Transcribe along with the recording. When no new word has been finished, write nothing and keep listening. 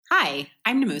Hi,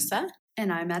 I'm Namusa.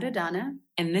 And I'm Adidana.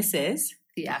 And this is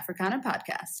the Africana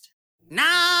Podcast. Now,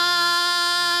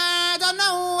 I don't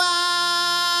know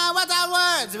what our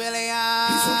words really are.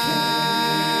 It's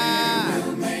okay,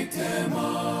 we'll make them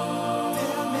up.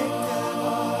 They'll make them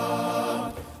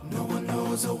up. No one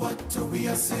knows what we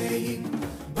are saying,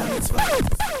 but it's fine.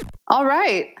 All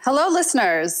right. Hello,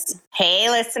 listeners.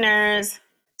 Hey, listeners.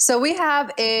 So we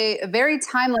have a very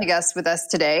timely guest with us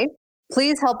today.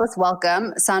 Please help us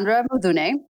welcome Sandra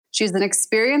Mudune. She's an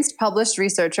experienced published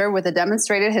researcher with a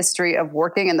demonstrated history of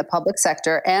working in the public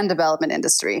sector and development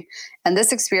industry. And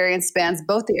this experience spans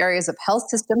both the areas of health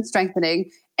system strengthening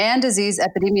and disease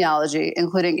epidemiology,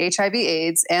 including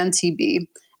HIV/AIDS and TB,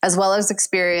 as well as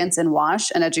experience in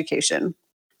WASH and education.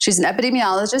 She's an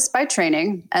epidemiologist by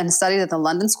training and studied at the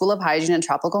London School of Hygiene and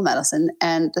Tropical Medicine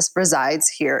and just resides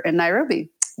here in Nairobi.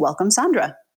 Welcome,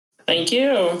 Sandra. Thank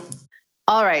you.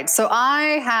 All right. So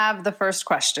I have the first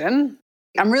question.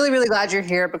 I'm really, really glad you're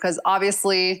here because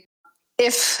obviously,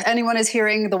 if anyone is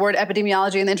hearing the word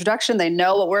epidemiology in the introduction, they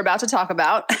know what we're about to talk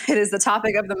about. It is the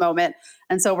topic of the moment.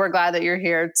 And so we're glad that you're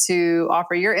here to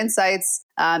offer your insights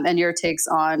and your takes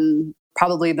on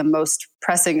probably the most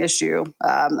pressing issue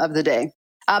of the day.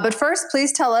 But first,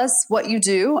 please tell us what you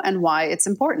do and why it's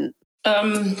important.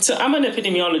 So I'm an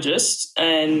epidemiologist,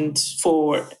 and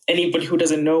for anybody who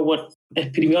doesn't know what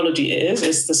epidemiology is,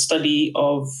 it's the study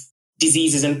of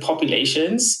diseases in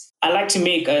populations. I like to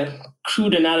make a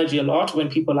crude analogy a lot when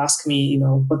people ask me,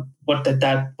 what does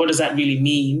that really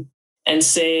mean? And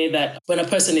say that when a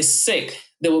person is sick,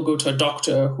 they will go to a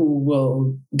doctor who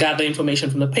will gather information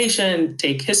from the patient,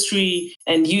 take history,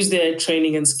 and use their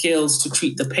training and skills to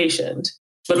treat the patient.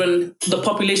 But when the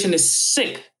population is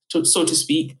sick, so to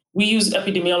speak, we use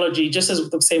epidemiology just as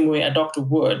the same way a doctor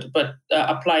would, but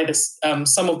apply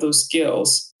some of those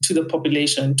skills to the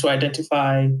population to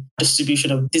identify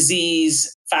distribution of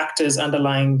disease, factors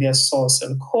underlying their source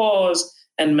and cause,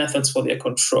 and methods for their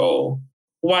control.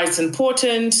 Why it's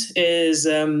important is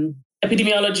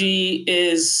epidemiology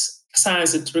is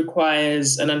science that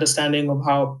requires an understanding of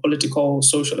how political,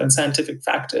 social, and scientific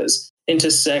factors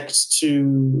intersect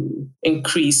to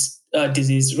increase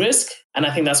disease risk. And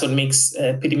I think that's what makes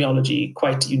epidemiology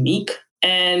quite unique.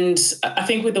 And I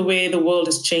think with the way the world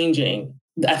is changing,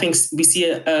 I think we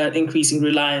see an increasing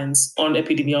reliance on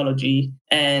epidemiology.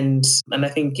 And I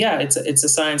think, it's a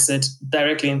science that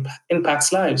directly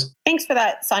impacts lives. Thanks for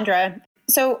that, Sandra.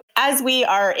 So as we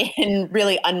are in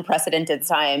really unprecedented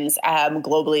times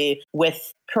globally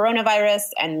with coronavirus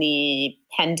and the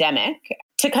pandemic,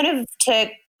 to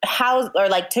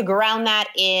ground that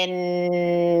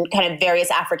in kind of various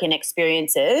African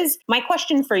experiences, my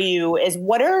question for you is,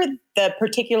 what are the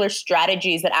particular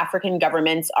strategies that African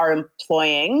governments are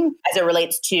employing as it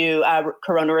relates to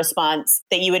corona response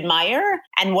that you admire?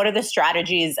 And what are the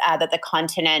strategies that the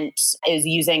continent is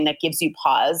using that gives you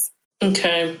pause?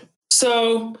 Okay.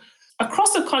 So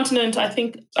across the continent, I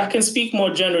think I can speak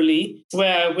more generally,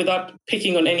 where without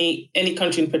picking on any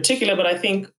country in particular, but I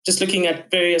think just looking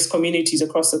at various communities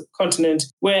across the continent,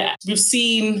 where we've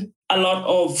seen a lot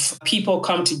of people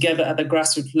come together at the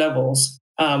grassroots levels,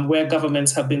 where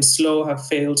governments have been slow, have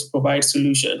failed to provide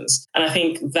solutions. And I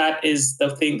think that is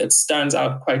the thing that stands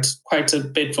out quite a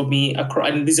bit for me.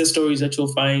 And these are stories that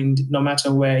you'll find no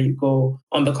matter where you go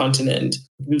on the continent.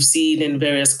 We've seen in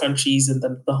various countries in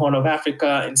the Horn of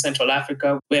Africa, in Central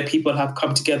Africa, where people have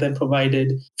come together and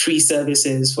provided free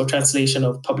services for translation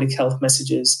of public health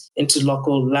messages into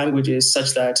local languages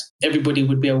such that everybody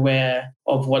would be aware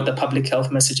of what the public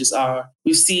health messages are.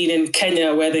 We've seen in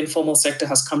Kenya where the informal sector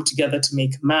has come together to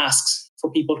make masks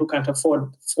for people who can't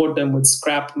afford them with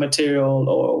scrap material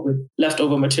or with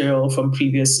leftover material from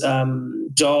previous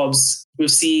jobs. I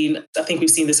think we've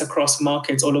seen this across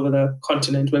markets all over the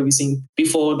continent, where we've seen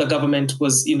before the government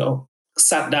was,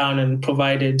 sat down and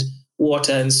provided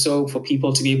water and soap for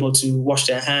people to be able to wash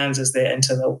their hands as they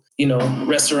enter the,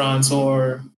 restaurants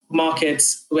or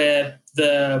markets, where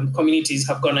the communities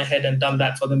have gone ahead and done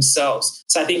that for themselves.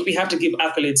 So I think we have to give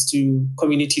accolades to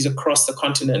communities across the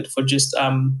continent for just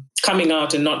coming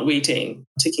out and not waiting,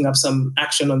 taking up some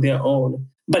action on their own.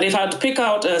 But if I had to pick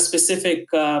out a specific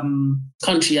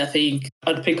country, I think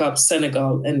I'd pick up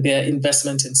Senegal and their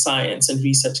investment in science and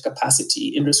research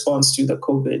capacity in response to the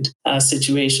COVID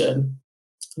situation.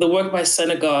 The work by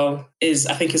Senegal is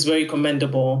very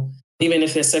commendable, even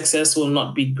if their success will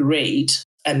not be great.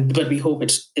 But we hope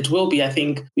it will be. I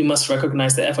think we must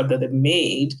recognize the effort that they've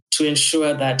made to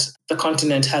ensure that the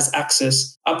continent has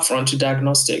access upfront to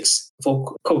diagnostics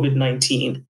for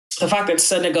COVID-19. the fact that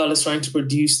Senegal is trying to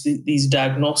produce these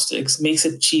diagnostics makes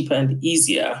it cheaper and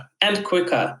easier and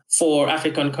quicker for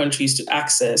African countries to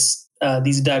access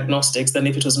these diagnostics than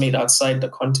if it was made outside the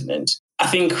continent. I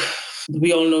think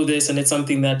we all know this, and it's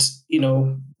something that,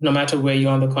 no matter where you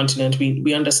are on the continent,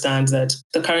 we understand that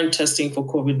the current testing for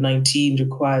COVID-19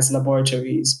 requires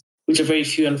laboratories, which are very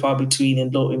few and far between in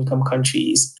low-income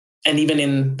countries. And even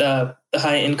in the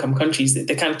high-income countries,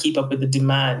 they can't keep up with the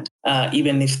demand,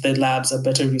 even if the labs are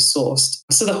better resourced.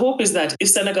 So the hope is that if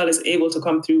Senegal is able to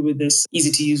come through with this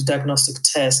easy-to-use diagnostic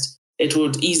test, it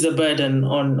would ease the burden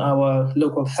on our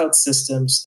local health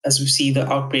systems as we see the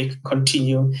outbreak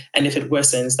continue. And if it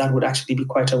worsens, that would actually be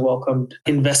quite a welcomed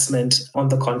investment on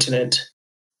the continent.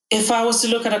 If I was to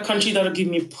look at a country that would give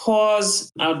me pause,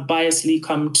 I would biasly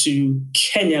come to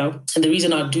Kenya. And the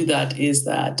reason I'd do that is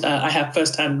that I have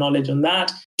firsthand knowledge on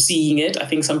that. Seeing it, I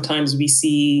think sometimes we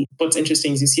see, what's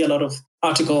interesting is you see a lot of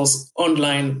articles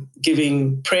online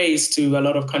giving praise to a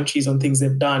lot of countries on things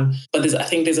they've done. But I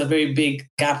think there's a very big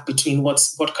gap between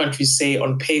what countries say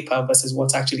on paper versus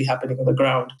what's actually happening on the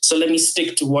ground. So let me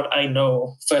stick to what I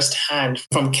know firsthand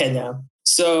from Kenya.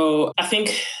 So I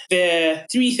think there are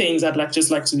three things I'd like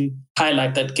to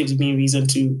highlight that gives me reason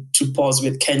to pause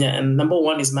with Kenya. And number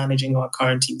one is managing our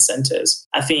quarantine centers.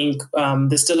 I think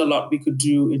there's still a lot we could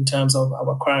do in terms of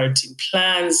our quarantine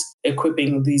plans,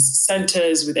 equipping these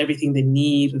centers with everything they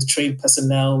need, with trained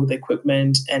personnel, with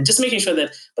equipment, and just making sure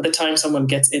that by the time someone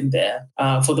gets in there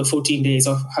for the 14 days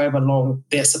or however long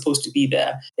they're supposed to be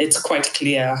there, it's quite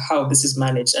clear how this is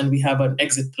managed. And we have an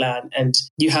exit plan, and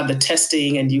you have the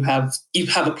testing, and you have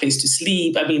a place to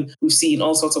sleep. I mean, we've seen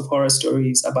all sorts of horror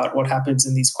stories about what happens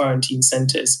in these quarantine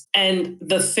centers. And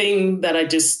the thing that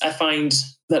I find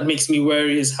that makes me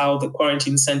worry is how the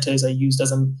quarantine centers are used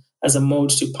as a mode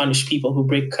to punish people who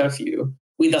break curfew,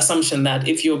 with the assumption that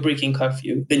if you're breaking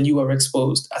curfew, then you are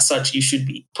exposed. As such, you should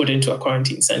be put into a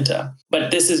quarantine center.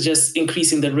 But this is just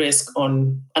increasing the risk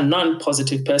on a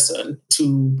non-positive person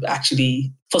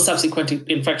for subsequent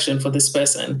infection for this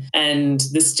person. And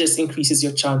this just increases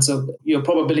your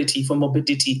probability for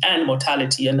morbidity and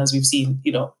mortality. And as we've seen,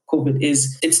 COVID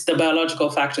it's the biological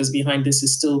factors behind this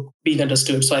is still being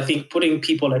understood. So I think putting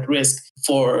people at risk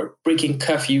for breaking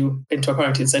curfew into a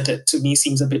quarantine center, to me,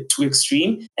 seems a bit too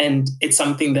extreme. And it's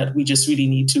something that we just really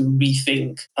need to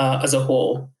rethink as a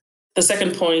whole. The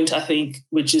second point, I think,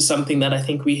 which is something that I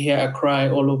think we hear a cry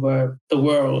all over the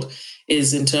world,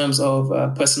 is in terms of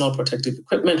personal protective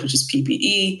equipment, which is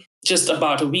PPE. Just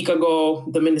about a week ago,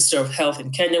 the Minister of Health in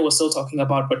Kenya was still talking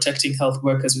about protecting health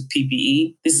workers with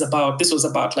PPE. This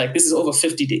is over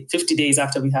 50 days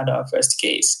after we had our first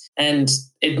case. And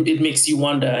it makes you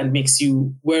wonder and makes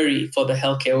you worry for the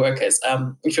healthcare workers.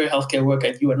 If you're a healthcare worker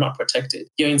and you are not protected,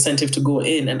 your incentive to go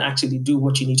in and actually do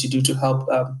what you need to do to help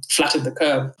flatten the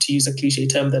curve, to use a cliche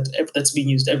term that's being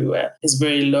used everywhere, is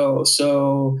very low.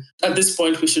 So at this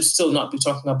point, we should still not be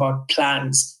talking about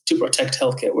plans to protect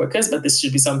healthcare workers, but this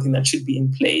should be something that should be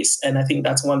in place. And I think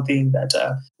that's one thing that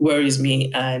worries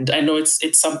me. And I know it's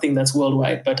something that's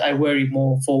worldwide, but I worry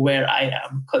more for where I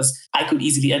am, because I could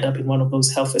easily end up in one of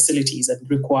those health facilities and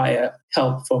require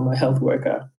help from a health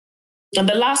worker. And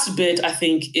the last bit, I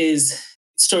think, is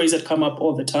stories that come up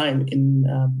all the time in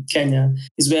Kenya,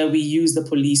 is where we use the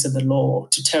police and the law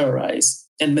to terrorize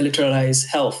and militarize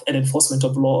health and enforcement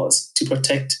of laws to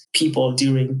protect people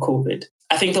during COVID.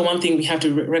 I think the one thing we have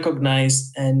to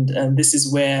recognize, and this is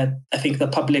where I think the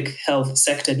public health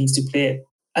sector needs to play,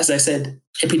 as I said,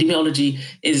 epidemiology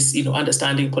is,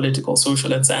 understanding political,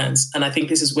 social, and science. And I think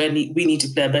this is where we need to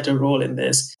play a better role in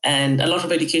this. And a lot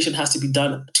of education has to be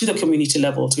done to the community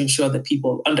level to ensure that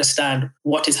people understand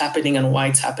what is happening and why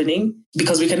it's happening,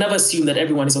 because we can never assume that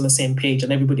everyone is on the same page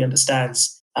and everybody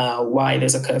understands why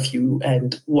there's a curfew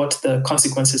and what the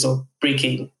consequences of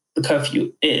breaking the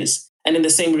curfew is. And in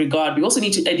the same regard, we also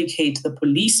need to educate the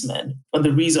policemen on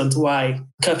the reasons why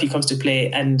curfew comes to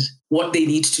play and what they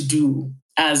need to do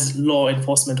as law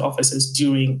enforcement officers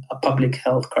during a public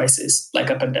health crisis like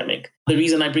a pandemic. The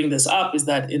reason I bring this up is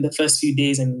that in the first few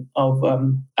days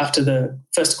after the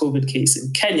first COVID case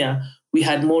in Kenya, we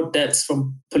had more deaths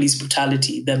from police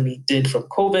brutality than we did from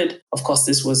COVID. Of course,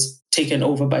 this was taken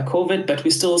over by COVID, but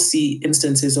we still see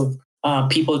instances of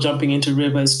people jumping into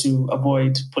rivers to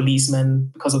avoid policemen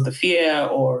because of the fear,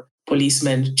 or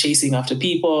policemen chasing after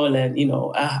people,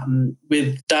 and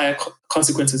with dire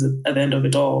consequences at the end of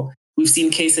it all. We've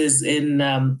seen cases in,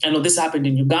 I know this happened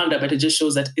in Uganda, but it just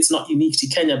shows that it's not unique to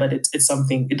Kenya, but it's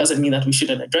something, it doesn't mean that we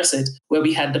shouldn't address it, where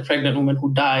we had the pregnant woman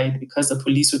who died because the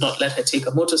police would not let her take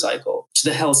a motorcycle to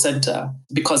the health center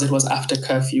because it was after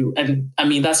curfew. And I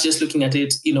mean, that's just looking at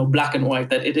it, black and white,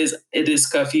 that it is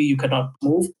curfew, you cannot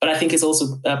move. But I think it's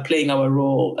also playing our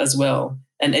role as well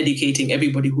and educating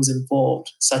everybody who's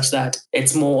involved such that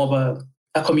it's more of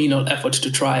a communal effort to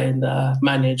try and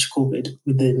manage COVID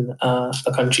within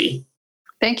the country.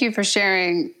 Thank you for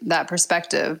sharing that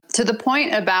perspective. To the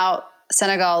point about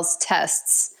Senegal's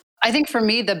tests, I think for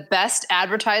me, the best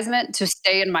advertisement to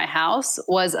stay in my house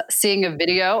was seeing a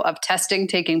video of testing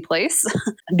taking place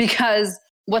because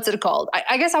what's it called?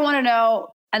 I guess I want to know,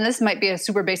 and this might be a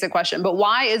super basic question, but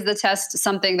why is the test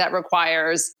something that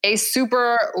requires a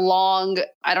super long,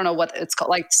 I don't know what it's called,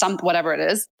 like whatever it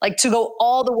is, like to go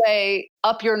all the way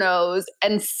up your nose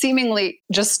and seemingly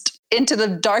just into the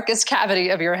darkest cavity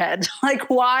of your head? Like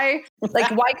why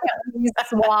can't we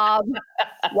swab?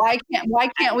 Why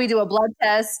can't we do a blood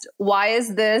test? Why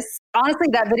is this? Honestly,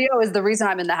 that video is the reason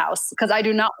I'm in the house, because I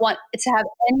do not want to have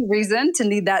any reason to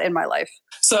need that in my life.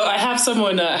 So I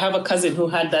have a cousin who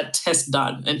had that test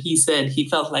done, and he said he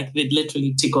felt like they'd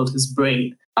literally tickled his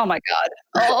brain. Oh my God.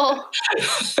 Oh.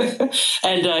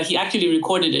 And he actually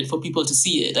recorded it for people to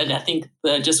see it. And I think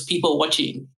just people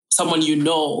watching, someone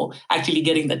actually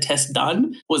getting the test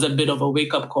done was a bit of a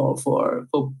wake-up call for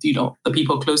the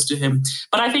people close to him.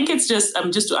 But I think it's just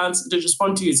to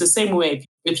respond to you, it's the same way.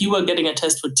 If you were getting a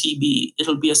test for TB,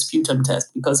 it'll be a sputum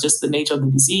test because just the nature of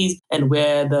the disease and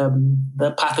where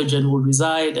the pathogen will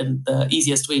reside and the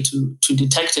easiest way to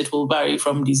detect it will vary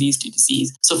from disease to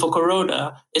disease. So for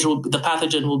corona, the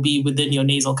pathogen will be within your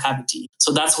nasal cavity.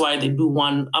 So that's why they do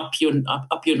one up your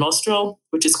nostril,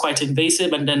 which is quite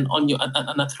invasive, and then on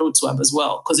a throat swab as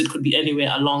well, because it could be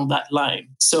anywhere along that line.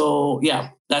 So yeah,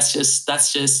 that's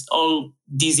just all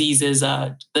diseases.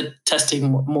 The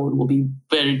testing mode will be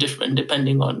very different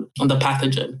depending on the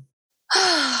pathogen.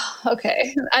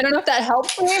 Okay, I don't know if that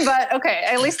helps me, but okay,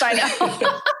 at least I know.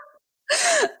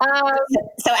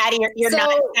 So Addie, you're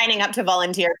not signing up to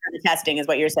volunteer for the testing, is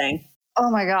what you're saying? Oh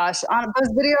my gosh, those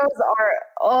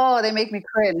videos they make me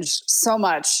cringe so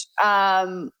much.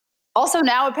 Also,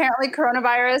 now apparently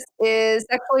coronavirus is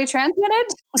sexually transmitted.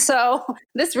 So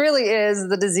this really is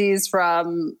the disease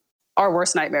from our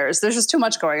worst nightmares. There's just too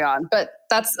much going on, but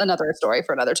that's another story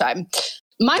for another time.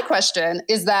 My question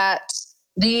is that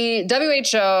the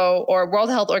WHO or World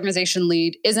Health Organization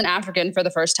lead is an African for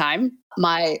the first time,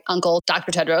 my uncle,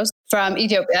 Dr. Tedros from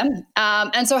Ethiopia.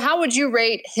 And so how would you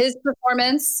rate his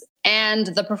performance and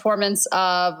the performance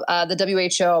of the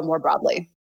WHO more broadly?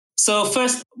 So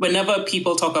first, whenever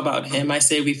people talk about him, I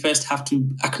say we first have to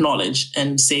acknowledge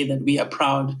and say that we are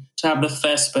proud to have the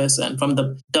first person from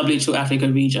the WHO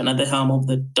Africa region at the helm of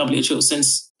the WHO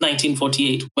since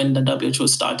 1948, when the WHO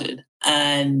started.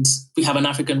 And we have an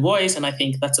African voice, and I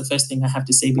think that's the first thing I have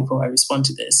to say before I respond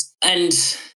to this. And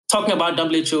talking about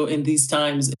WHO in these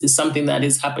times is something that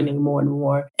is happening more and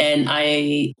more. And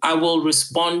I will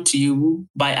respond to you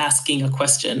by asking a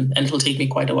question, and it'll take me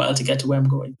quite a while to get to where I'm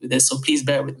going with this. So please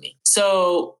bear with me.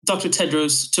 So Dr.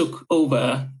 Tedros took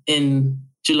over in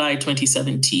July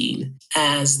 2017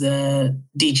 as the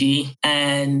DG.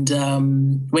 And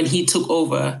when he took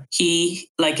over, he,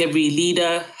 like every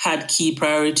leader, had key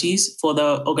priorities for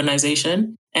the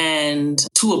organization. And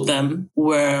two of them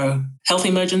were health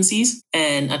emergencies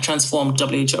and a transformed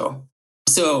WHO.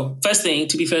 So first thing,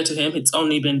 to be fair to him, it's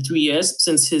only been 3 years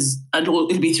since it'll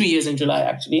be 3 years in July,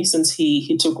 actually, since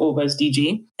he took over as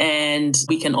DG. And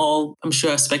we can all, I'm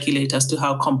sure, speculate as to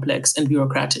how complex and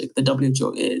bureaucratic the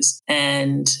WHO is,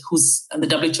 and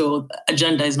the WHO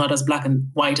agenda is not as black and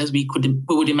white as we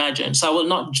would imagine. So I will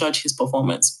not judge his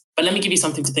performance, but let me give you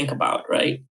something to think about,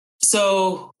 right?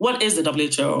 So what is the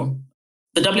WHO?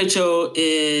 The WHO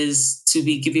is,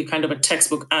 give you kind of a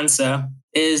textbook answer,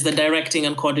 is the directing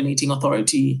and coordinating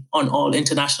authority on all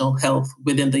international health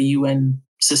within the UN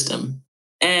system.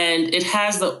 And it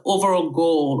has the overall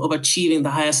goal of achieving the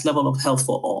highest level of health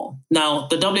for all. Now,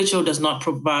 the WHO does not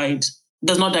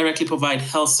directly provide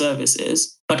health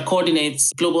services, but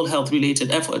coordinates global health-related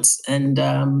efforts and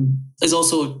is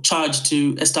also charged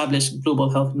to establish global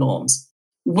health norms.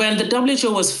 When the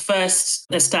WHO was first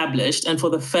established, and for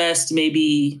the first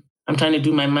maybe, I'm trying to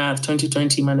do my math,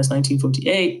 2020 minus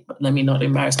 1948, but let me not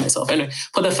embarrass myself. Anyway,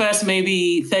 for the first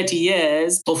maybe 30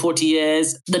 years or 40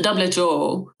 years, the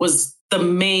WHO was the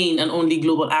main and only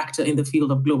global actor in the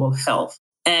field of global health.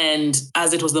 And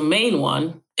as it was the main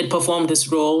one, it performed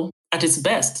this role at its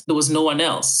best. There was no one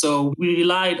else. So we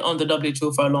relied on the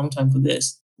WHO for a long time for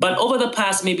this. But over the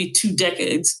past maybe 2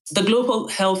 decades, the global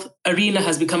health arena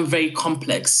has become very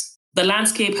complex. The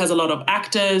landscape has a lot of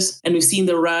actors, and we've seen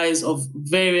the rise of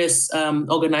various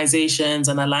organizations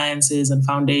and alliances and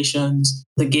foundations,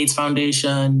 the Gates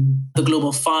Foundation, the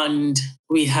Global Fund.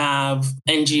 We have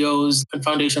NGOs and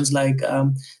foundations like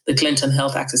the Clinton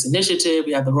Health Access Initiative.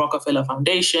 We have the Rockefeller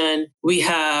Foundation. We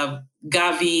have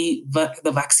Gavi,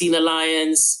 the Vaccine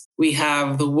Alliance. We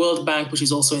have the World Bank, which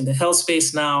is also in the health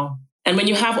space now. And when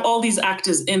you have all these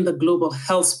actors in the global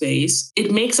health space,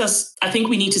 it makes us, I think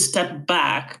we need to step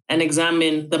back and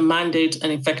examine the mandate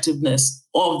and effectiveness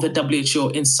of the WHO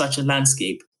in such a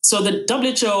landscape. So the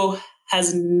WHO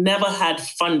has never had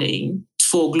funding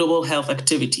for global health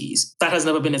activities. That has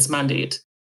never been its mandate.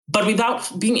 But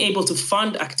without being able to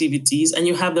fund activities, and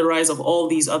you have the rise of all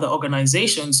these other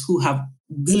organizations who have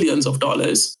billions of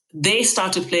dollars, they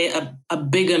start to play a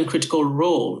big and critical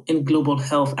role in global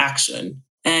health action.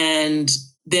 And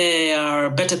they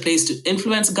are better placed to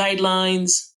influence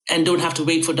guidelines and don't have to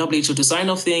wait for WHO to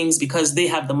sign off things because they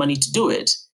have the money to do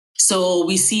it. So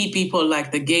we see people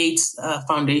like the Gates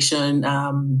Foundation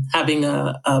having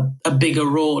a bigger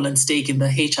role and stake in the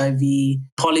HIV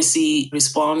policy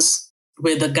response,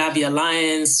 with the Gavi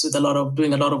Alliance, with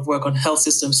doing a lot of work on health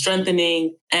system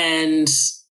strengthening. And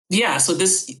so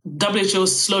this WHO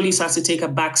slowly starts to take a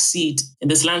back seat in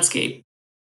this landscape.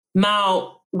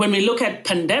 Now, when we look at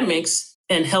pandemics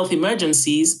and health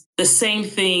emergencies, the same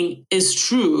thing is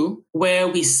true where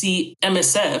we see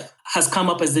MSF has come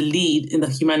up as the lead in the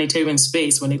humanitarian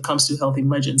space when it comes to health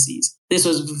emergencies. This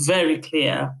was very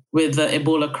clear with the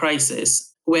Ebola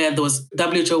crisis, where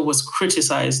WHO was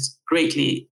criticized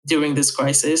greatly during this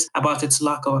crisis about its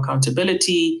lack of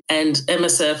accountability. And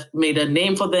MSF made a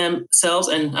name for themselves,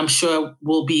 and I'm sure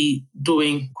will be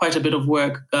doing quite a bit of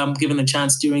work given the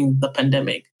chance during the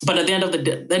pandemic. But at the end of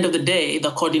the day,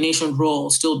 the coordination role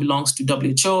still belongs to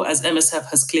WHO, as MSF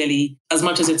has clearly, as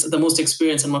much as it's the most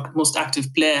experienced and most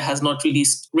active player, has not really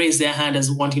raised their hand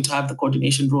as wanting to have the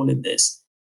coordination role in this.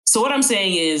 So what I'm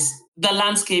saying is the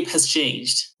landscape has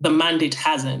changed. The mandate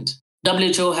hasn't.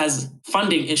 WHO has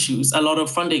funding issues, a lot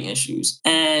of funding issues,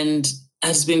 and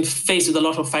has been faced with a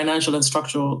lot of financial and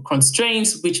structural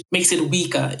constraints, which makes it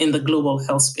weaker in the global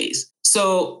health space.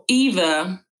 So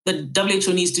either the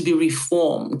WHO needs to be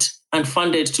reformed and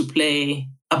funded to play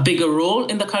a bigger role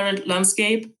in the current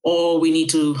landscape, or we need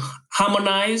to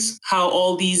harmonize how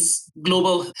all these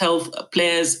global health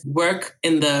players work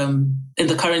in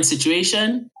the current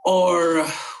situation, or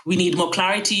we need more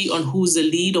clarity on who's the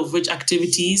lead of which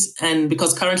activities, and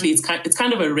because currently it's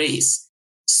kind of a race.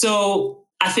 So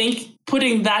I think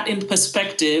putting that in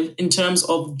perspective in terms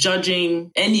of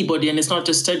judging anybody, and it's not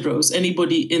just Tedros,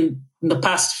 anybody in the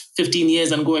past 15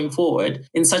 years and going forward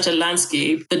in such a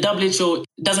landscape, the WHO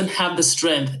doesn't have the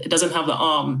strength, it doesn't have the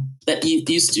arm that it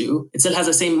used to. It still has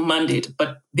the same mandate,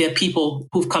 but there are people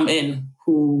who've come in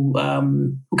who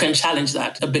can challenge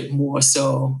that a bit more.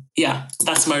 So yeah,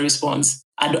 that's my response.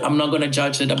 I'm not going to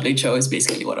judge the WHO is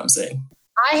basically what I'm saying.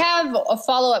 I have a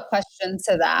follow-up question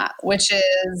to that, which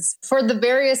is for the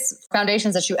various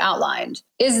foundations that you outlined,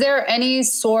 is there any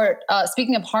sort,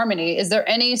 speaking of harmony, is there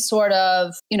any sort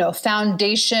of,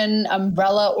 foundation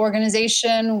umbrella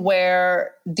organization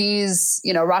where these,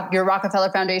 your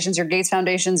Rockefeller foundations, your Gates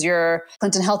foundations, your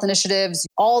Clinton Health Initiatives,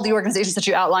 all the organizations that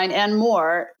you outlined and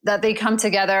more, that they come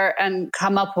together and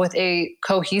come up with a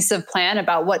cohesive plan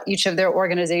about what each of their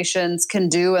organizations can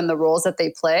do and the roles that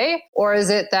they play? Or is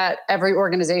it that every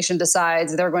organization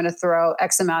decides they're going to throw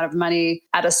X amount of money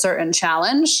at a certain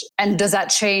challenge? And does that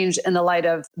change in the light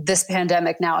of this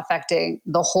pandemic now affecting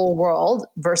the whole world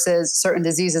versus certain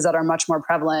diseases that are much more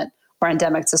prevalent or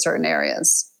endemic to certain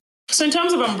areas? So in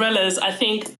terms of umbrellas, I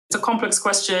think it's a complex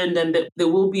question, and there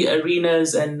will be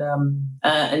arenas and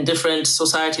different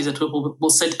societies that will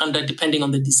sit under depending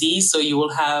on the disease. So you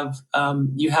will have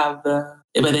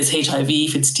whether it's HIV,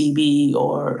 if it's TB,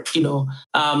 or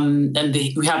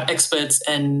we have experts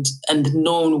and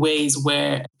known ways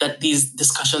where that these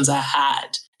discussions are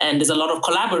had. And there's a lot of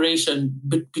collaboration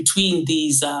between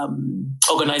these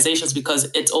organizations,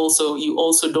 because you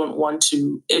also don't want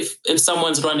to, if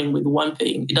someone's running with one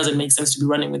thing, it doesn't make sense to be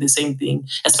running with the same thing,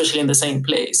 especially in the same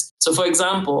place. So for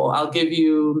example, I'll give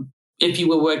you, if you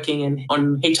were working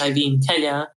on HIV in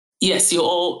Kenya, yes,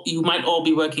 you might all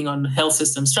be working on health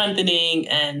system strengthening,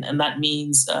 and that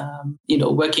means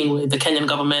working with the Kenyan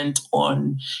government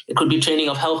on, it could be training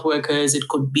of health workers, it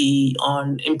could be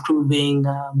on improving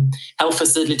health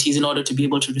facilities in order to be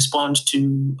able to respond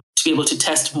to be able to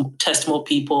test more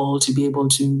people, to be able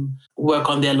to work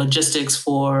on their logistics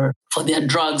for their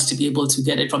drugs to be able to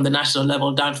get it from the national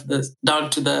level down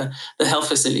to the health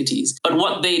facilities. But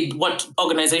what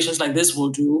organizations like this will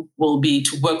do will be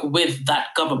to work with that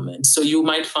government. So you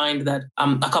might find that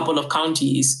a couple of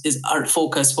counties are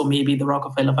focused for maybe the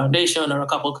Rockefeller Foundation, or a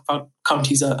couple of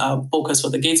counties are focused for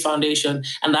the Gates Foundation.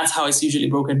 And that's how it's usually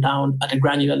broken down at a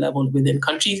granular level within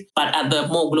countries. But at the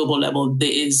more global level, there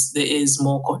is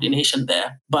more coordination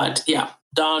there. But yeah,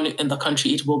 down in the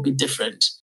country, it will be different.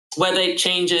 Whether it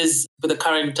changes with the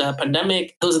current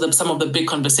pandemic, those are some of the big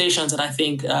conversations that I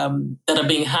think that are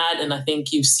being had. And I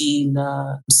think you've seen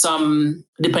some,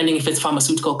 depending if it's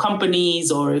pharmaceutical companies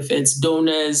or if it's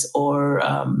donors, or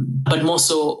but more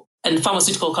so, and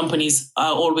pharmaceutical companies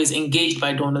are always engaged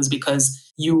by donors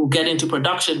because you get into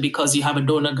production because you have a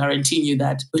donor guaranteeing you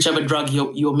that whichever drug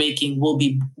you're making will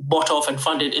be bought off and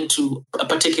funded into a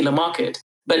particular market.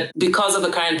 But because of the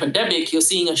current pandemic, we're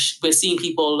seeing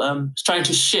people trying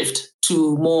to shift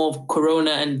to more of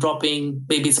corona and dropping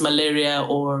maybe it's malaria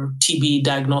or TB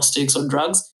diagnostics or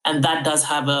drugs. And that does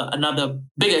have another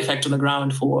big effect on the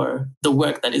ground for the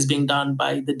work that is being done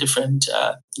by the different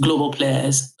global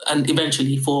players, and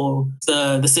eventually for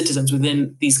the citizens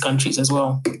within these countries as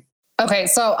well. Okay,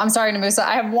 so I'm sorry, Namusa.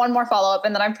 I have one more follow-up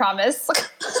and then I promise.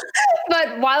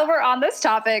 But while we're on this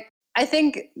topic, I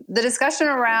think the discussion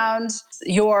around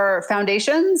your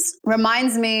foundations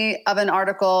reminds me of an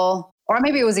article, or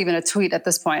maybe it was even a tweet at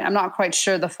this point. I'm not quite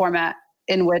sure the format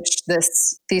in which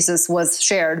this thesis was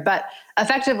shared, but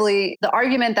effectively the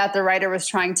argument that the writer was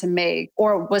trying to make,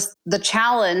 or was the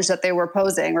challenge that they were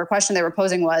posing, or question they were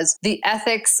posing, was the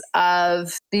ethics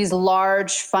of these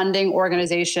large funding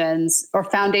organizations or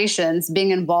foundations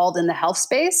being involved in the health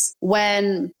space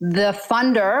when the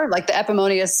funder, like the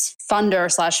epimonious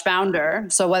funder/founder,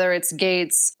 so whether it's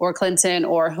Gates or Clinton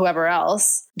or whoever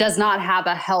else, does not have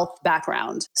a health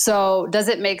background. So does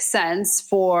it make sense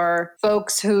for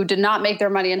folks who did not make their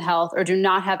money in health or do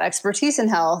not have expertise in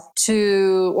health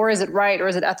to, or is it right or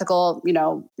is it ethical,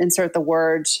 insert the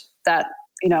word that,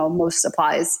 most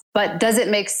applies. But does it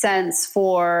make sense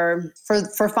for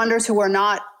funders who are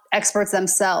not experts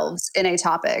themselves in a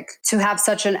topic to have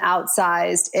such an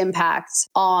outsized impact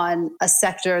on a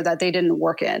sector that they didn't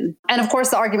work in? And of course,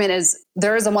 the argument is,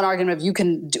 there is one argument of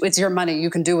it's your money, you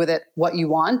can do with it what you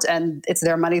want, and it's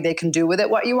their money, they can do with it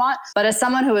what you want. But as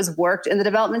someone who has worked in the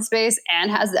development space and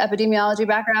has the epidemiology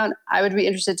background, I would be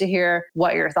interested to hear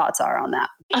what your thoughts are on that.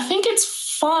 I think it's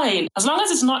fine as long as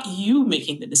it's not you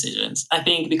making the decisions, I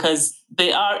think, because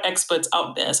there are experts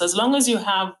out there. So as long as you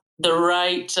have the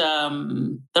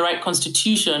right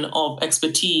constitution of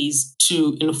expertise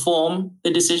to inform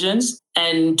the decisions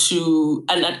and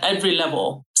at every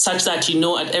level, such that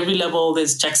at every level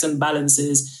there's checks and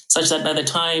balances, such that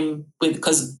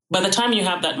because by the time you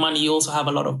have that money, you also have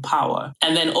a lot of power.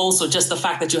 And then also just the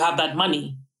fact that you have that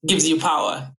money gives you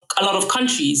power. A lot of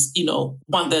countries,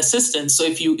 want the assistance. So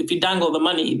if you dangle the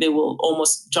money, they will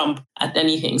almost jump at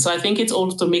anything. So I think it's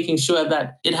also making sure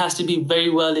that it has to be very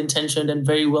well intentioned and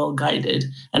very well guided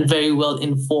and very well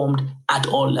informed at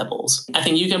all levels. I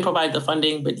think you can provide the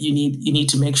funding, but you need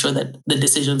to make sure that the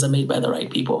decisions are made by the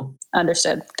right people.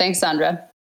 Understood. Thanks, Sandra.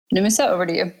 Namusa, over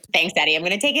to you. Thanks, Daddy. I'm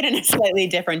going to take it in a slightly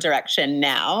different direction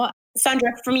now.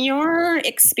 Sandra, from your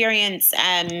experience,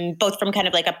 both from kind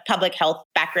of like a public health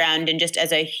background and just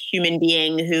as a human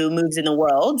being who moves in the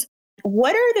world,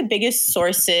 what are the biggest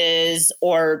sources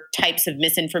or types of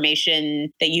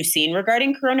misinformation that you've seen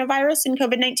regarding coronavirus and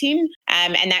COVID-19?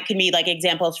 And that can be like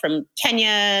examples from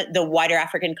Kenya, the wider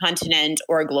African continent,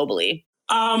 or globally.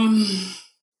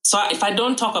 So if I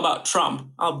don't talk about Trump,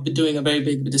 I'll be doing a very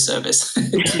big disservice.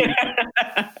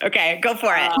 Okay, go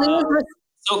for it.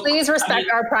 Please respect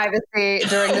our privacy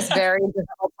during this very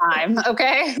difficult time,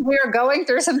 okay? We are going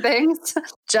through some things.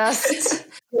 Just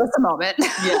give us a moment.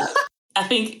 Yeah. I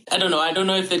don't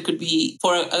know if it could be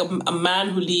for a man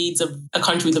who leads a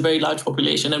country with a very large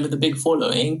population and with a big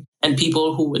following and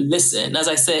people who will listen. As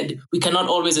I said, we cannot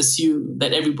always assume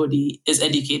that everybody is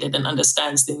educated and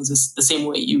understands things the same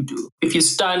way you do. If you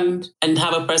stand and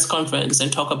have a press conference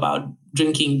and talk about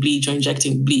drinking bleach or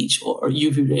injecting bleach or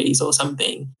UV rays or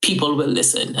something, people will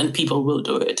listen and people will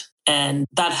do it. And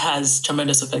that has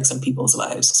tremendous effects on people's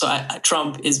lives. So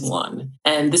Trump is one.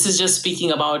 And this is just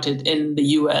speaking about it in the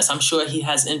US. I'm sure he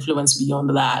has influence beyond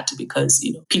that because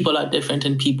people are different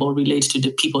and people relate to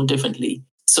the people differently.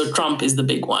 So Trump is the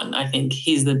big one. I think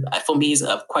he's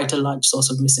quite a large source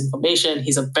of misinformation.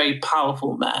 He's a very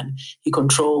powerful man. He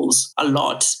controls a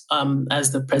lot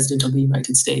as the president of the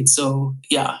United States. So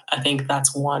yeah, I think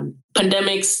that's one.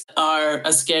 Pandemics are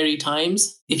scary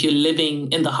times. If you're living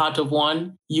in the heart of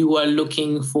one, you are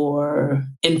looking for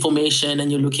information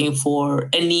and you're looking for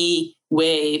any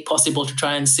way possible to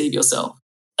try and save yourself.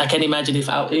 I can imagine if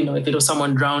it was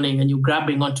someone drowning and you're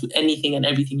grabbing onto anything and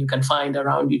everything you can find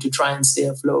around you to try and stay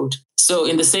afloat. So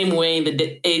in the same way, in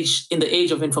the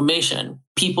age of information,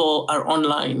 people are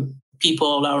online.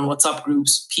 People are on WhatsApp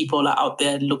groups. People are out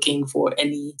there looking for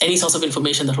any source of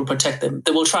information that will protect them.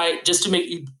 They will try just to make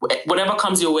you, whatever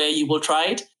comes your way, you will try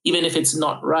it. Even if it's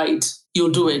not right, you'll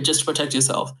do it just to protect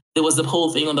yourself. There was the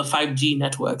whole thing on the 5G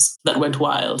networks that went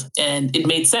wild. And it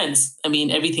made sense. I mean,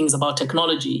 everything's about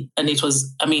technology. And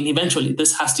eventually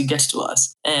this has to get to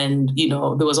us. And,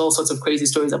 there was all sorts of crazy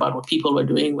stories about what people were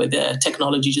doing with their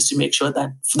technology just to make sure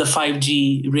that the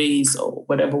 5G rays or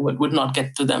whatever would not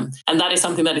get to them. And that is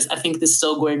something that I think is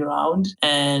still going around.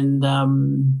 And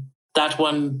that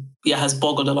one, has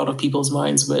boggled a lot of people's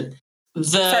minds. But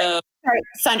Sorry,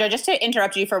 Sandra, just to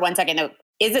interrupt you for 1 second though.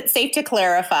 Is it safe to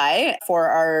clarify for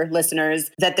our listeners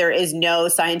that there is no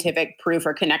scientific proof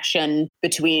or connection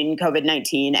between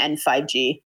COVID-19 and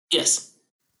 5G? Yes.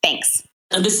 Thanks.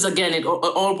 And this is, again, it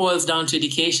all boils down to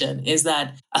education, is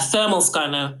that a thermal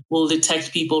scanner will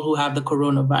detect people who have the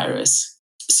coronavirus.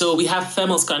 So we have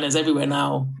thermal scanners everywhere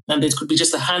now, and it could be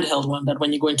just a handheld one that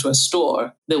when you go into a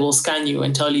store, they will scan you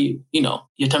and tell you,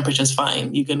 your temperature's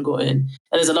fine, you can go in. And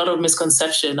there's a lot of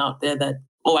misconception out there that,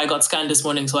 I got scanned this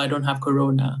morning, so I don't have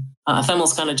corona. A thermal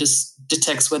scanner just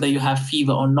detects whether you have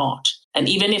fever or not. And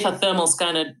even if a thermal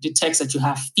scanner detects that you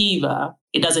have fever,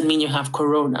 it doesn't mean you have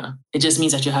corona. It just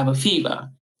means that you have a fever.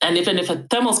 And even if a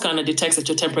thermal scanner detects that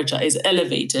your temperature is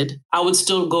elevated, I would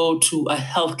still go to a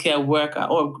healthcare worker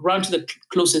or run to the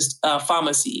closest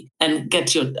pharmacy and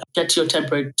get your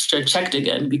temperature checked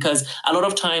again, because a lot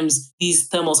of times these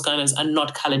thermal scanners are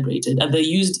not calibrated and they're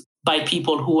used by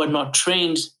people who are not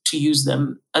trained to use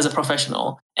them as a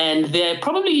professional. And they're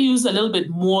probably used a little bit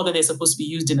more than they're supposed to be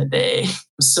used in a day.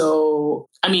 So,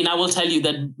 I will tell you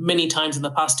that many times in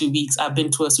the past 2 weeks, I've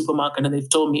been to a supermarket and they've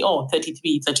told me,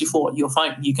 33, 34, you're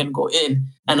fine, you can go in.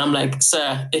 And I'm like,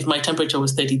 sir, if my temperature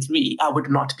was 33, I would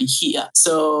not be here.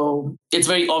 So it's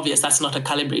very obvious that's not a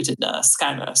calibrated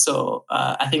scanner. So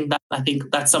I think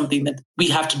that's something that we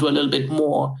have to do a little bit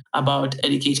more about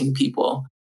educating people.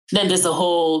 Then there's the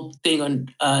whole thing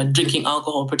on drinking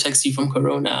alcohol protects you from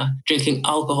corona. Drinking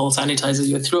alcohol sanitizes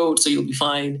your throat, so you'll be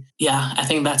fine. Yeah, I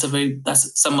think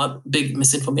that's somewhat big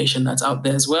misinformation that's out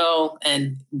there as well.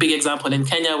 And big example in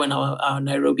Kenya when our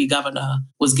Nairobi governor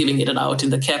was giving it out in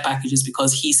the care packages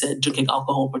because he said drinking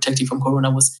alcohol protects you from corona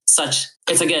was such.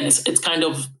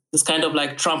 It's kind of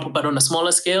like Trump, but on a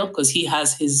smaller scale, because he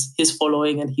has his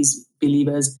following and his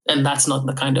believers. And that's not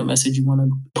the kind of message you want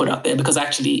to put out there, because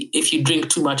actually, if you drink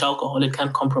too much alcohol, it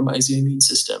can compromise your immune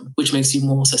system, which makes you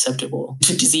more susceptible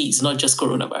to disease, not just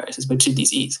coronaviruses, but to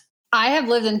disease. I have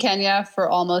lived in Kenya for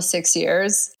almost 6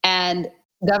 years, and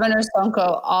Governor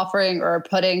Sonko offering or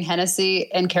putting Hennessy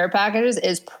in care packages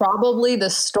is probably the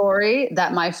story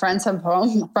that my friends from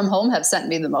home have sent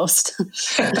me the most.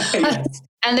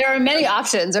 And there are many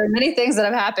options. There are many things that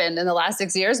have happened in the last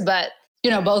 6 years, but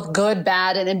both good,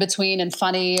 bad, and in between, and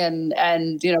funny, and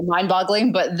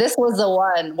mind-boggling. But this was the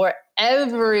one where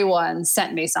everyone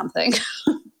sent me something.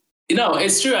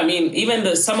 It's true.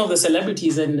 Even some of the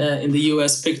celebrities in the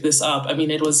US picked this up. I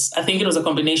think it was a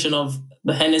combination of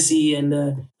the Hennessy and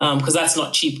because that's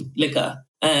not cheap liquor.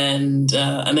 And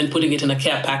then putting it in a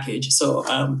care package. So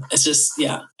it's just,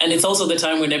 yeah. And it's also the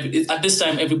time when at this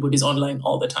time, everybody's online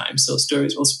all the time. So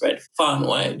stories will spread far and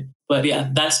wide. But yeah,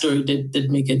 that story did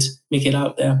make it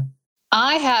out there.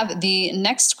 I have the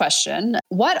next question.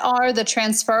 What are the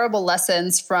transferable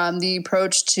lessons from the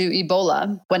approach to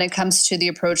Ebola when it comes to the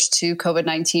approach to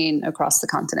COVID-19 across the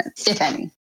continent, if any?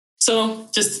 So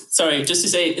just to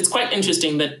say, it's quite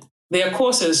interesting that there are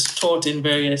courses taught in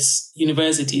various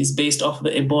universities based off the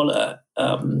Ebola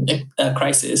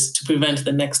crisis to prevent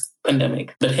the next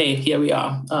pandemic. But hey, here we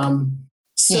are.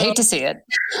 You hate to see it.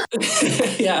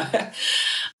 Yeah.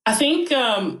 I think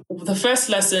the first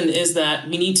lesson is that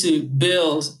we need to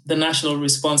build the national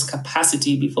response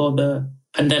capacity before the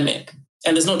pandemic.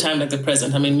 And there's no time like the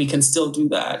present. We can still do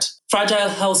that. Fragile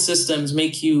health systems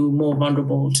make you more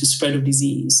vulnerable to spread of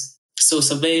disease. So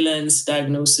surveillance,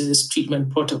 diagnosis,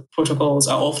 treatment protocols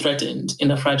are all threatened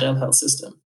in a fragile health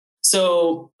system.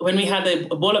 So when we had the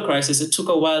Ebola crisis, it took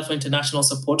a while for international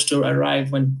support to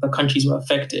arrive when the countries were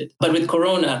affected. But with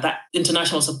Corona, that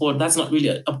international support, that's not really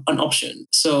an option.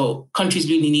 So countries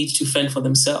really need to fend for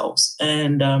themselves.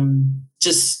 And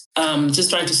just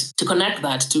trying to connect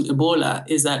that to Ebola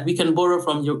is that we can borrow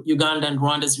from Uganda and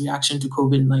Rwanda's reaction to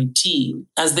COVID-19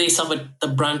 as they suffered the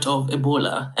brunt of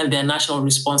Ebola and their national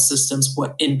response systems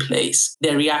were in place.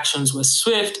 Their reactions were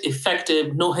swift,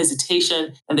 effective, no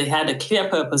hesitation, and they had a clear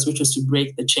purpose, which was to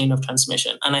break the chain of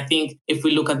transmission. And I think if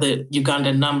we look at the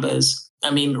Ugandan numbers, I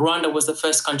mean, Rwanda was the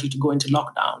first country to go into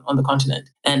lockdown on the continent,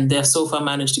 and they've so far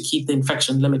managed to keep the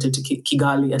infection limited to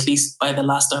Kigali, at least by the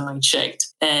last time I checked.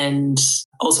 And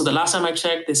also the last time I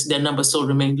checked, their numbers still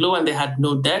remained low and they had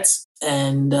no deaths.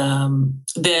 And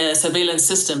their surveillance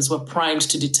systems were primed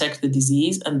to detect the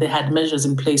disease, and they had measures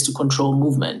in place to control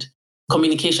movement.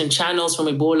 Communication channels from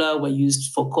Ebola were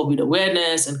used for COVID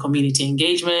awareness and community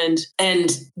engagement.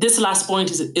 And this last point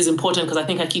is important because I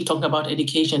think I keep talking about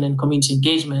education and community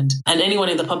engagement. And anyone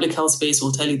in the public health space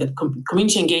will tell you that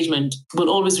community engagement will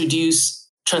always reduce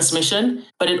transmission,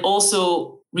 but it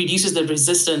also reduces the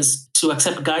resistance to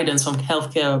accept guidance from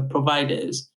healthcare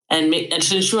providers. And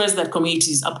it ensures that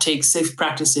communities uptake safe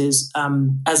practices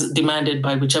as demanded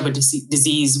by whichever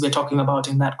disease we're talking about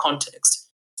in that context.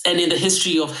 And in the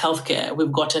history of healthcare,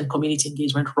 we've gotten community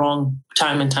engagement wrong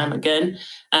time and time again.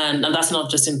 And that's not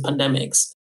just in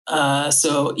pandemics.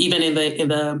 So even in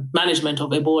the management of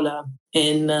Ebola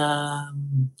in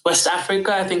West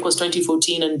Africa, I think was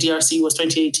 2014 and DRC was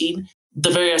 2018, the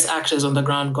various actors on the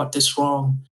ground got this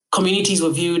wrong. Communities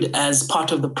were viewed as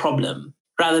part of the problem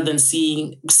rather than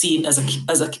seen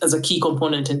as a key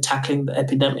component in tackling the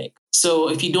epidemic. So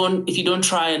if you don't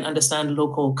try and understand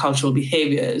local cultural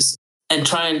behaviors and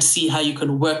try and see how you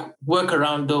can work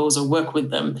around those or work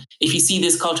with them, if you see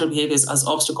these cultural behaviors as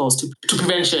obstacles to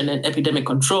prevention and epidemic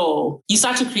control, you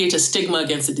start to create a stigma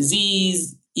against the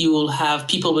disease. You will have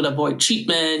people will avoid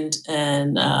treatment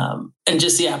and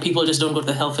people just don't go to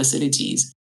the health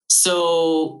facilities.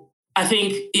 So I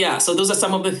think, so those are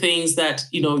some of the things that,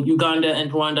 Uganda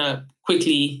and Rwanda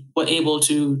quickly were able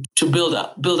to build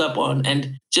up on.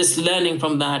 And just learning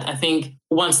from that, I think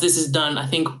once this is done, I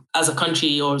think as a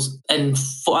country and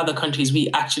for other countries, we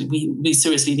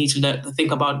seriously need to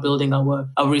think about building our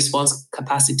response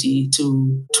capacity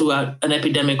to an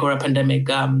epidemic or a pandemic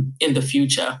in the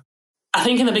future. I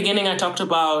think in the beginning I talked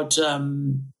about,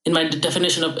 in my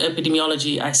definition of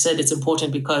epidemiology, I said it's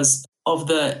important because of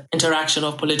the interaction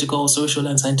of political, social,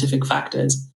 and scientific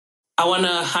factors. I want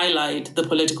to highlight the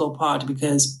political part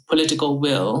because political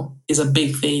will is a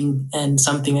big thing and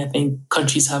something I think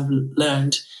countries have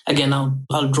learned. Again,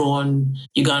 I'll draw on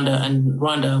Uganda and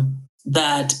Rwanda,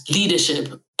 that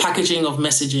leadership, packaging of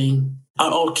messaging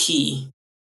are all key.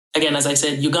 Again, as I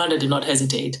said, Uganda did not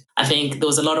hesitate. I think there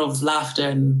was a lot of laughter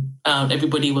and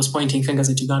everybody was pointing fingers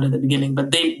at Uganda at the beginning,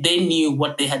 but they knew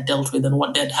what they had dealt with and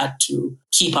what they'd had to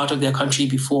keep out of their country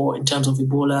before in terms of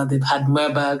Ebola. They've had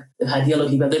Marburg, they've had yellow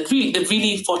fever. They've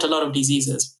really fought a lot of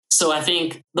diseases. So I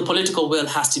think the political will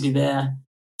has to be there.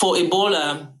 For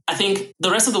Ebola, I think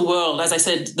the rest of the world, as I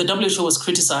said, the WHO was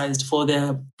criticized for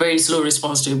their very slow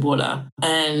response to Ebola.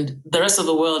 And the rest of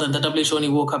the world and the WHO only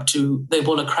woke up to the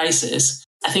Ebola crisis.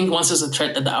 I think once there's a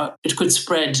threat that it could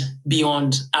spread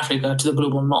beyond Africa to the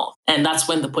global north. And that's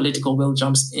when the political will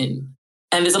jumps in.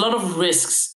 And there's a lot of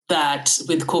risks that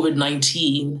with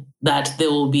COVID-19, that there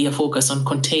will be a focus on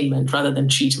containment rather than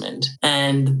treatment.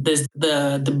 And there's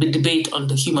the debate on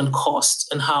the human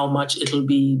cost and how much it'll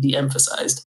be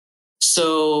de-emphasized.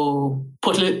 So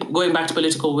going back to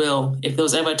political will, if there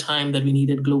was ever a time that we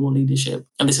needed global leadership,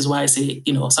 and this is why I say,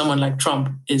 someone like Trump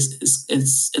is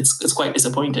quite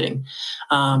disappointing.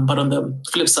 But on the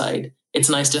flip side, it's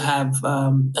nice to have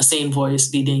a sane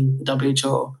voice leading the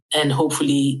WHO, and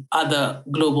hopefully other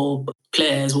global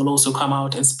players will also come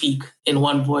out and speak in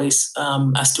one voice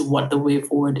as to what the way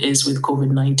forward is with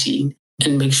COVID-19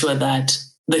 and make sure that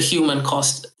the human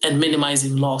cost and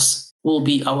minimizing loss will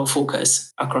be our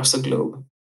focus across the globe.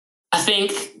 I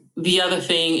think the other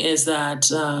thing is that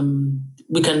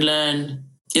we can learn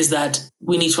is that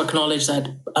we need to acknowledge that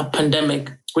a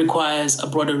pandemic requires a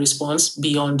broader response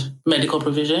beyond medical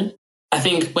provision. I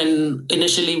think when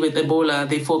initially with Ebola,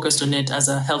 they focused on it as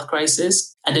a health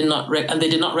crisis and they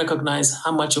did not recognize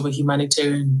how much of a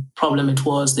humanitarian problem it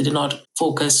was. They did not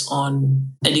focus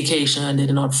on education. They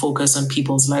did not focus on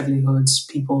people's livelihoods,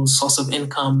 people's source of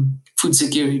income, food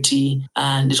security.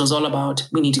 And it was all about,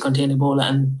 we need to contain Ebola.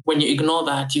 And when you ignore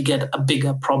that, you get a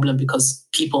bigger problem because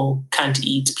people can't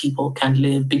eat, people can't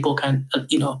live, people can't,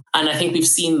 And I think we've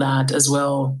seen that as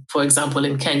well. For example,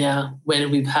 in Kenya, when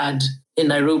we've had in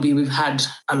Nairobi, we've had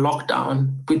a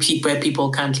lockdown where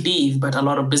people can't leave, but a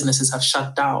lot of businesses have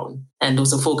shut down and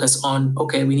also focus on,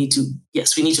 okay, we need to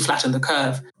flatten the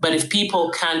curve. But if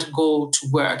people can't go to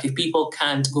work, if people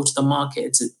can't go to the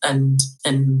market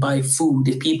and buy food,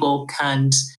 if people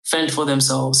can't fend for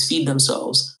themselves, feed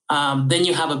themselves, then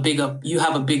you have a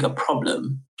bigger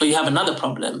problem, or you have another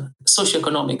problem,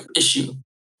 socioeconomic issue.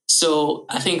 So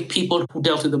I think people who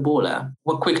dealt with Ebola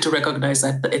were quick to recognize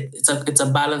that it's a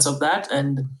balance of that.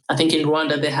 And I think in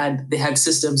Rwanda they had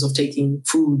systems of taking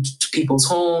food to people's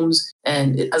homes,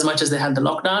 and as much as they had the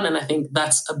lockdown. And I think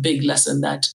that's a big lesson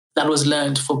that was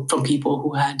learned from people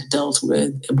who had dealt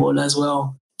with Ebola as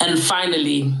well. And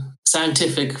finally,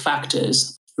 scientific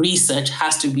factors. Research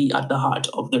has to be at the heart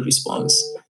of the response.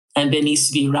 And there needs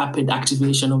to be rapid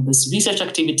activation of this research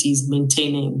activities,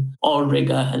 maintaining all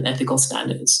rigor and ethical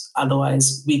standards.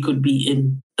 Otherwise, we could be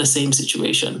in the same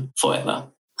situation forever.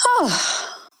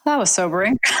 Oh, that was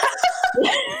sobering.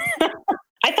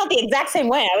 I felt the exact same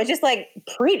way. I was just like,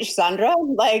 preach, Sandra.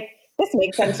 Like, this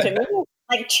makes sense to me.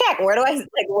 Like, check, where do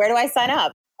I sign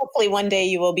up? Hopefully one day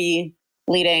you will be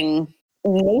leading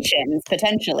nations,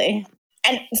 potentially.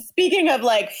 And speaking of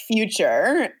like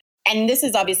future, and this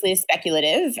is obviously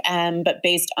speculative, but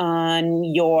based on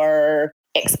your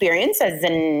experience as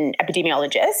an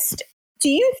epidemiologist, do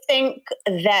you think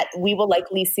that we will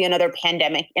likely see another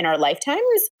pandemic in our lifetimes?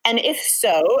 And if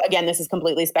so, again, this is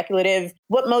completely speculative,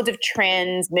 what modes of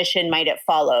transmission might it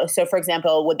follow? So for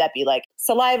example, would that be like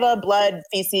saliva, blood,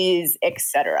 feces,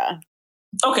 etc.?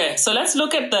 Okay, so let's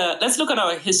look at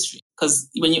our history, because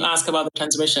when you ask about the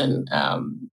transmission,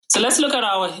 so let's look at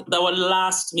our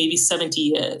last maybe 70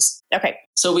 years. Okay.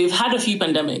 So we've had a few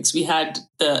pandemics. We had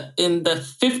in the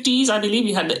 50s, I believe,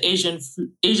 we had the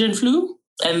Asian flu.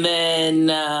 And then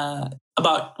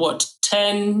about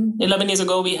 11 years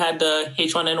ago, we had the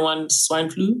H1N1 swine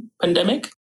flu pandemic.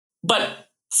 But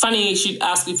funny, you should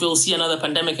ask if we'll see another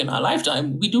pandemic in our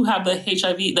lifetime. We do have the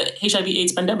HIV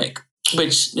AIDS pandemic,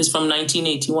 which is from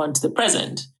 1981 to the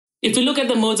present. If we look at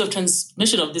the modes of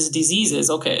transmission of these diseases,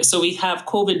 okay, so we have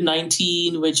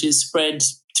COVID-19, which is spread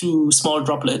through small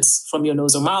droplets from your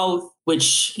nose or mouth,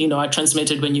 which, are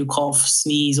transmitted when you cough,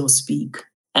 sneeze, or speak.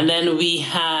 And then we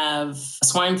have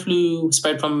swine flu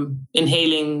spread from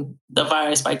inhaling the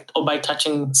virus by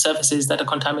touching surfaces that are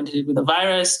contaminated with the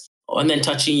virus, and then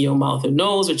touching your mouth or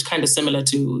nose, which is kind of similar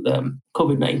to the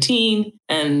COVID-19,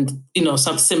 and,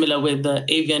 some similar with the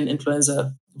avian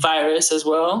influenza virus as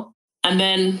well. And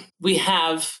then we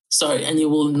have, and you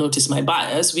will notice my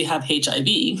bias, we have HIV,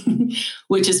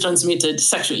 which is transmitted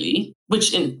sexually,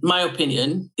 which in my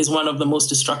opinion is one of the most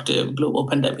destructive global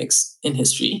pandemics in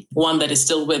history. One that is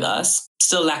still with us,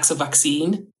 still lacks a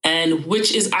vaccine, and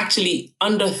which is actually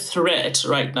under threat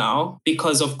right now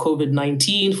because of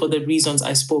COVID-19 for the reasons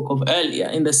I spoke of earlier,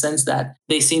 in the sense that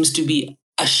there seems to be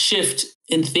a shift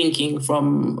in thinking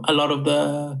from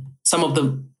some of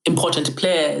the important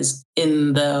players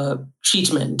in the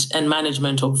treatment and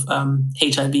management of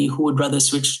HIV, who would rather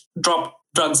drop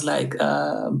drugs like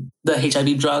the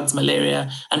HIV drugs,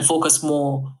 malaria, and focus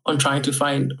more on trying to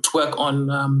work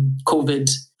on COVID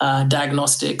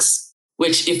diagnostics,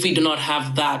 which if we do not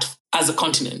have that as a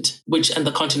continent, and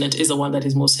the continent is the one that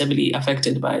is most heavily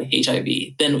affected by HIV,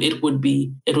 then it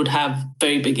would have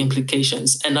very big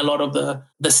implications. And a lot of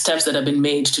the steps that have been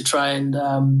made to try and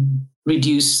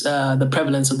reduce the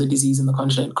prevalence of the disease in the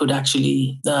continent could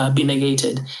actually be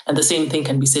negated. And the same thing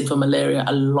can be said for malaria.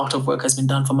 A lot of work has been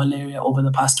done for malaria over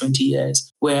the past 20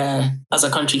 years, where as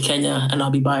a country, Kenya, and I'll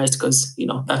be biased because,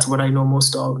 that's what I know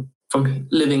most of from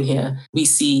living here, we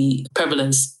see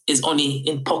prevalence is only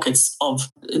in pockets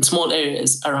in small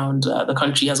areas around the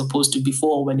country, as opposed to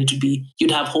before when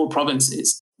you'd have whole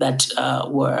provinces that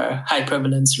were high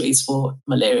prevalence rates for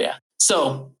malaria.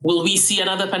 So will we see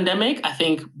another pandemic? I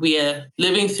think we are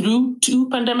living through 2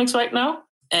 pandemics right now.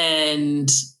 And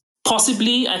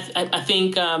possibly, I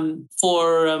think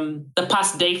for the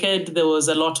past decade, there was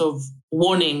a lot of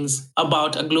warnings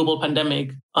about a global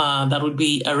pandemic that would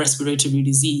be a respiratory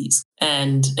disease.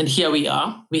 And here we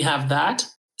are, we have that.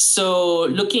 So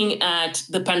looking at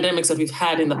the pandemics that we've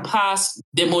had in the past,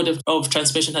 the mode of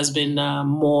transmission has been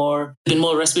more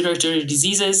respiratory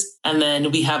diseases. And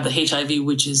then we have the HIV,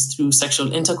 which is through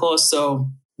sexual intercourse. So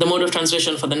the mode of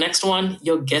transmission for the next one,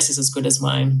 your guess is as good as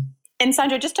mine. And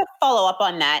Sandra, just to follow up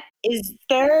on that, is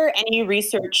there any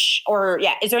research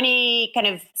is there any kind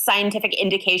of scientific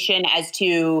indication as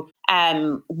to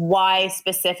why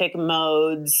specific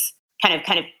modes kind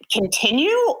of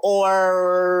continue,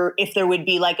 or if there would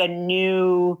be like a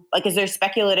new, like, is there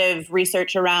speculative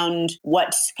research around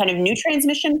what kind of new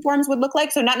transmission forms would look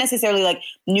like? So not necessarily like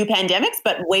new pandemics,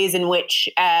 but ways in which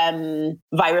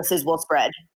viruses will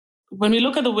spread. When we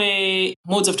look at the way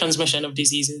modes of transmission of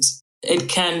diseases, it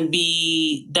can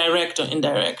be direct or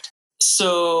indirect.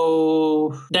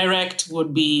 So direct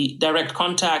would be direct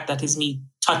contact, that is me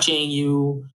touching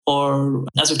you, or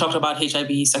as we talked about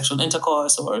HIV, sexual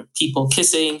intercourse, or people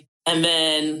kissing. And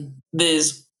then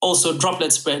there's also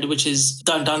droplet spread, which is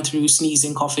done through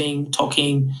sneezing, coughing,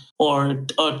 talking, or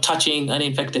touching an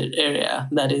infected area.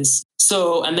 That is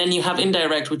so. And then you have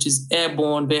indirect, which is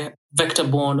airborne,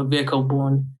 vector-borne, or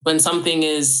vehicle-borne. When something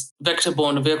is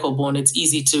vector-borne or vehicle-borne, it's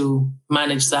easy to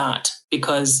manage that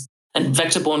and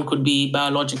vector-borne could be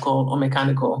biological or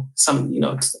mechanical,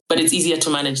 but it's easier to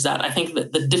manage that. I think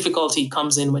that the difficulty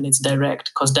comes in when it's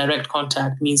direct, because direct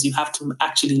contact means you have to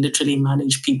actually literally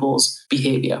manage people's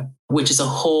behavior, which is a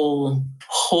whole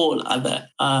other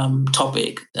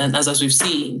topic. And as we've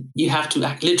seen, you have to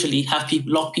literally have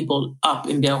people lock people up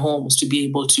in their homes to be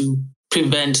able to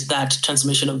prevent that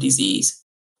transmission of disease.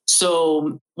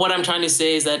 So what I'm trying to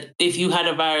say is that if you had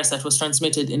a virus that was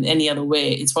transmitted in any other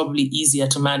way, it's probably easier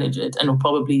to manage it and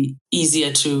probably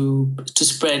easier to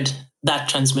spread that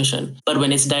transmission. But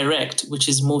when it's direct, which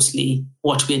is mostly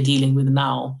what we're dealing with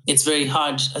now, it's very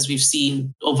hard, as we've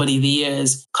seen over the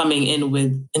years, coming in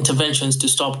with interventions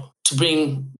to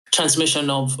bring transmission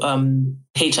of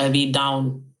HIV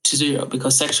down to zero,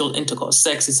 because sexual intercourse,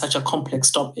 sex is such a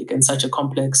complex topic and such a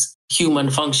complex human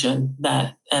function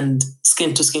and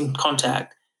skin to skin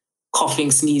contact,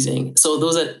 coughing, sneezing. So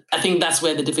I think that's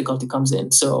where the difficulty comes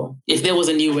in. So if there was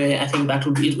a new way, I think that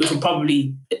would be, it would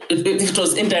probably, if it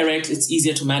was indirect, it's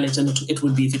easiher to manage than it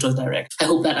would be if it was direct. I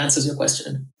hope that answers your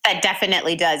question. That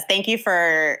definitely does. Thank you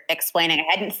for explaining.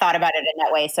 I hadn't thought about it in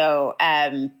that way. So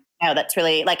no, that's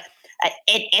really like,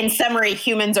 in summary,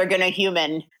 humans are going to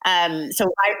human.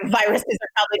 So viruses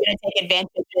are probably going to take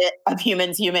advantage of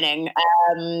humans humaning.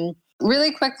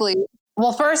 Really quickly.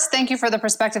 Well, first, thank you for the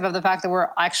perspective of the fact that we're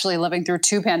actually living through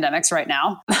 2 pandemics right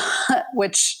now,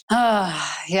 which,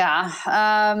 yeah.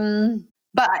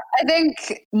 But I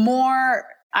think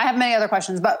I have many other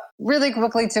questions, but really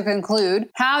quickly to conclude,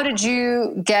 how did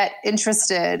you get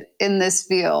interested in this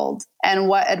field? And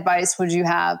what advice would you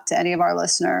have to any of our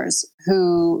listeners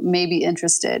who may be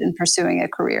interested in pursuing a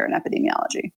career in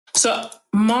epidemiology? So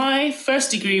my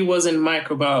first degree was in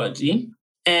microbiology,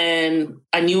 and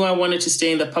I knew I wanted to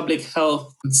stay in the public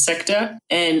health sector.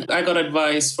 And I got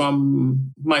advice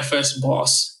from my first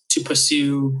boss to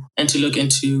pursue and to look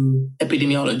into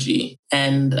epidemiology.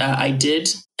 And I did.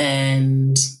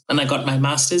 And I got my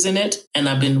master's in it. And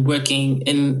I've been working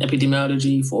in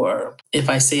epidemiology for, if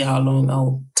I say how long,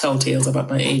 I'll tell tales about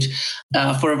my age,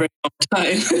 for a very long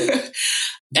time.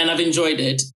 And I've enjoyed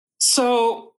it.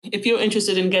 So if you're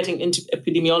interested in getting into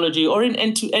epidemiology or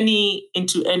into any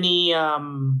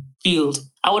field,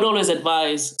 I would always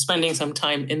advise spending some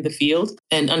time in the field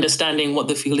and understanding what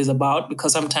the field is about,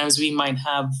 because sometimes we might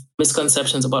have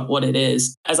misconceptions about what it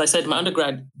is. As I said, my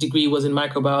undergrad degree was in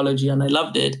microbiology and I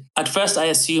loved it. At first, I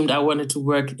assumed I wanted to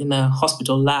work in a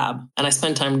hospital lab, and I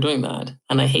spent time doing that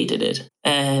and I hated it.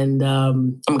 And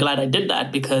I'm glad I did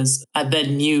that, because I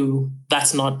then knew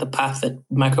that's not the path that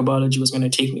microbiology was going to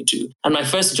take me to. And my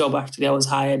first job, actually, I was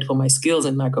hired for my skills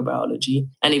in microbiology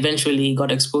and eventually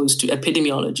got exposed to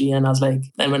epidemiology. And I was like,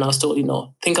 and when I was told,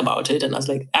 think about it. And I was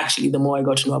like, actually, the more I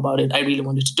got to know about it, I really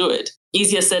wanted to do it.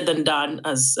 Easier said than done,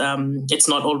 as it's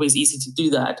not always easy to do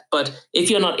that. But if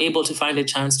you're not able to find a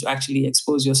chance to actually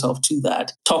expose yourself to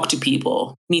that, talk to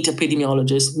people, meet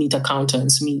epidemiologists, meet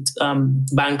accountants, meet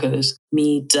bankers,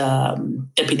 meet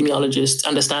epidemiologists,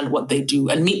 understand what they do,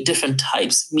 and meet different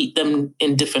types, meet them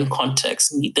in different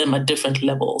contexts, meet them at different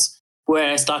levels. Where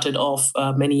I started off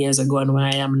many years ago and where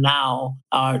I am now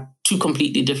are 2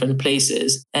 completely different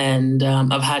places. And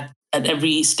I've had, at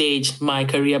every stage, my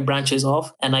career branches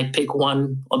off and I pick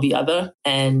one or the other.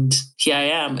 And here I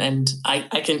am. And I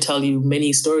can tell you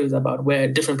many stories about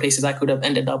where different places I could have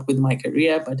ended up with my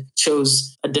career, but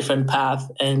chose a different path.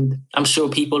 And I'm sure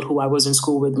people who I was in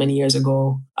school with many years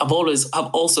ago have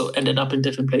also ended up in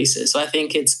different places. So I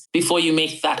think it's, before you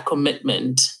make that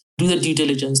commitment, do the due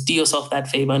diligence, do yourself that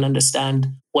favor and understand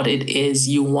what it is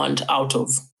you want out of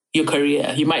your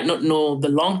career. You might not know the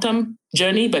long-term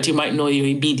journey, but you might know your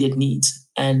immediate needs,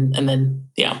 and then,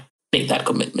 make that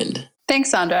commitment. Thanks,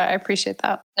 Sandra. I appreciate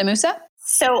that. Namusa?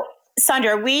 So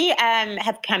Sandra, we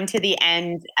have come to the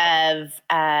end of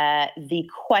the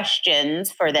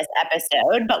questions for this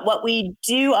episode. But what we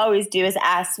do always do is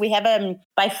ask, we have a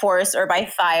by force or by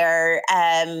fire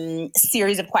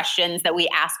series of questions that we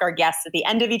ask our guests at the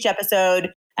end of each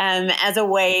episode as a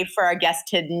way for our guests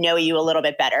to know you a little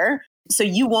bit better. So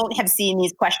you won't have seen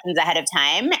these questions ahead of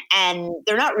time. And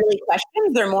they're not really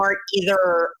questions, they're more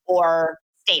either or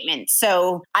statements.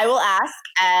 So I will ask,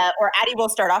 or Addie will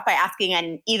start off by asking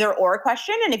an either or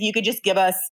question. And if you could just give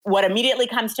us what immediately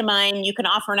comes to mind, you can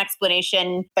offer an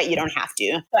explanation, but you don't have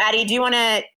to. So Addie, do you want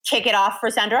to kick it off for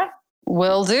Sandra?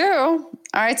 Will do.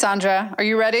 All right, Sandra, are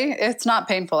you ready? It's not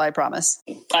painful, I promise.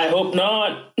 I hope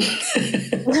not.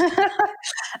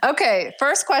 Okay,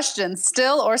 first question,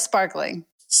 still or sparkling?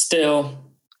 Still.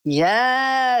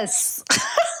 Yes.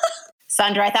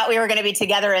 Sandra, I thought we were going to be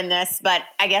together in this, but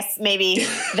I guess maybe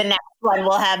the next one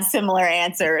will have similar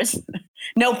answers.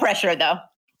 No pressure, though.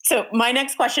 So my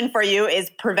next question for you is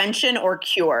prevention or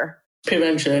cure?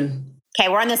 Prevention. Okay,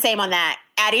 we're on the same on that.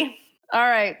 Addie? All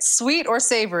right, sweet or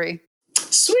savory?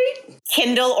 Sweet.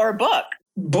 Kindle or book?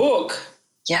 Book.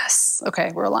 Yes. Okay,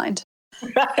 we're aligned.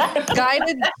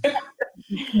 Guided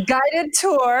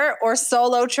tour or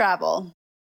solo travel?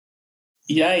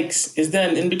 Yikes. Is there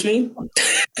an in between? Well,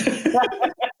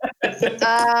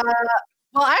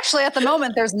 actually, at the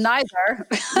moment, there's neither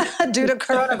due to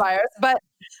coronavirus. But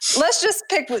let's just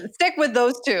stick with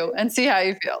those two and see how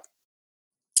you feel.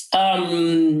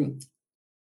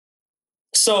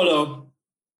 Solo.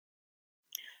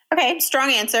 Okay,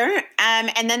 strong answer.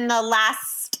 And then the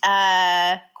last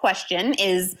question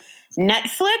is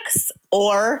Netflix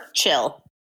or chill?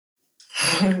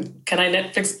 Can I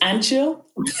Netflix and chill?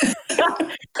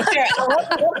 Sure, we'll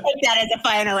take that as a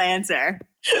final answer.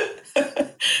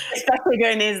 Especially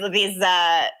during these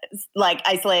like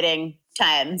isolating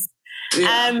times.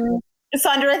 Yeah.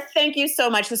 Sandra, thank you so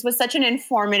much. This was such an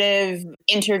informative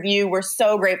interview. We're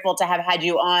so grateful to have had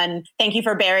you on. Thank you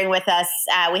for bearing with us.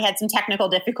 We had some technical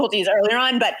difficulties earlier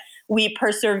on, but we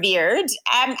persevered.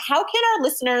 How can our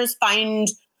listeners find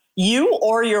you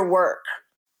or your work?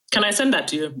 Can I send that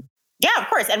to you? Yeah, of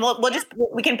course. And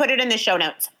we can put it in the show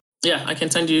notes. Yeah, I can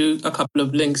send you a couple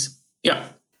of links. Yeah.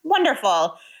 Wonderful.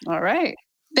 All right.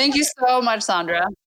 Thank you so much, Sandra.